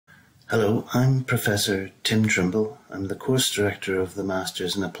Hello, I'm Professor Tim Trimble. I'm the course director of the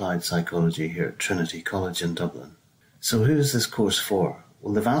Masters in Applied Psychology here at Trinity College in Dublin. So who is this course for?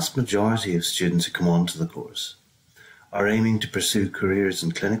 Well, the vast majority of students who come onto the course are aiming to pursue careers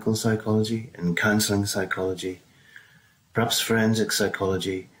in clinical psychology, in counselling psychology, perhaps forensic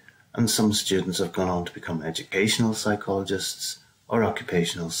psychology, and some students have gone on to become educational psychologists or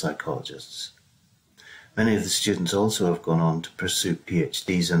occupational psychologists. Many of the students also have gone on to pursue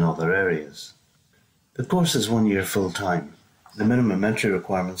PhDs in other areas. The course is 1 year full-time. The minimum entry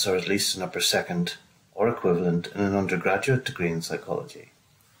requirements are at least an upper second or equivalent in an undergraduate degree in psychology.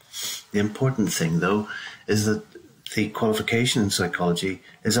 The important thing, though, is that the qualification in psychology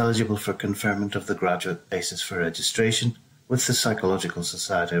is eligible for conferment of the graduate basis for registration with the Psychological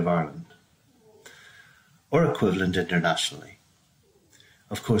Society of Ireland, or equivalent internationally.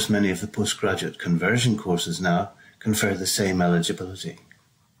 Of course, many of the postgraduate conversion courses now confer the same eligibility.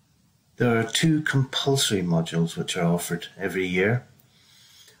 There are 2 compulsory modules which are offered every year.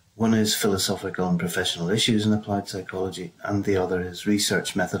 One is Philosophical and Professional Issues in Applied Psychology, and the other is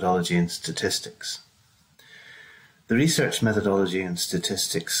Research Methodology and Statistics. The Research Methodology and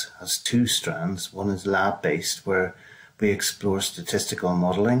Statistics has 2 strands. One is lab-based, where we explore statistical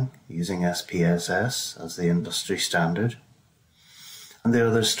modelling using SPSS as the industry standard, and the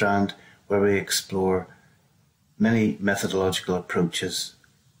other strand where we explore many methodological approaches,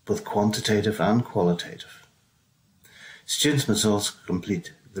 both quantitative and qualitative. Students must also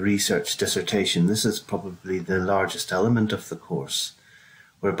complete the research dissertation. This is probably the largest element of the course,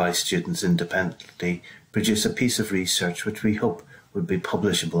 whereby students independently produce a piece of research which we hope would be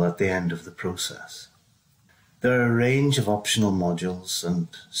publishable at the end of the process. There are a range of optional modules, and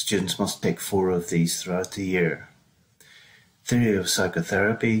students must take 4 of these throughout the year. Theory of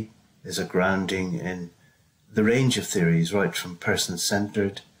psychotherapy is a grounding in the range of theories, right from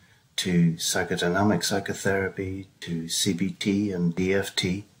person-centered to psychodynamic psychotherapy to CBT and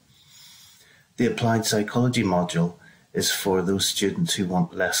DFT. The applied psychology module is for those students who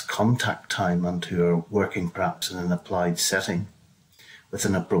want less contact time and who are working perhaps in an applied setting with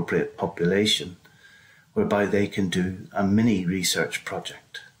an appropriate population, whereby they can do a mini research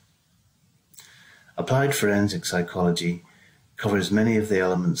project. Applied forensic psychology covers many of the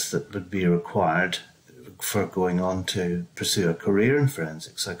elements that would be required for going on to pursue a career in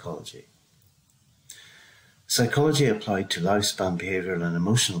forensic psychology. Psychology applied to lifespan behavioural and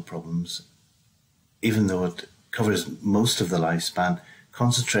emotional problems, even though it covers most of the lifespan,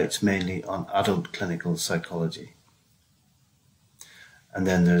 concentrates mainly on adult clinical psychology. And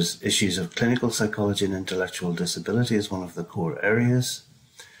then there's issues of clinical psychology and intellectual disability as one of the core areas,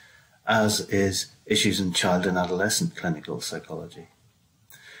 as is issues in child and adolescent clinical psychology.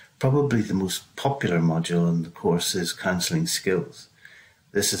 Probably the most popular module in the course is counselling skills.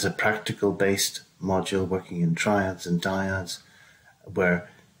 This is a practical-based module working in triads and dyads, where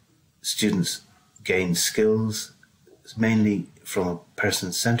students gain skills mainly from a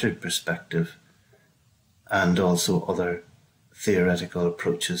person-centered perspective and also other theoretical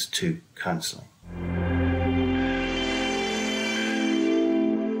approaches to counselling.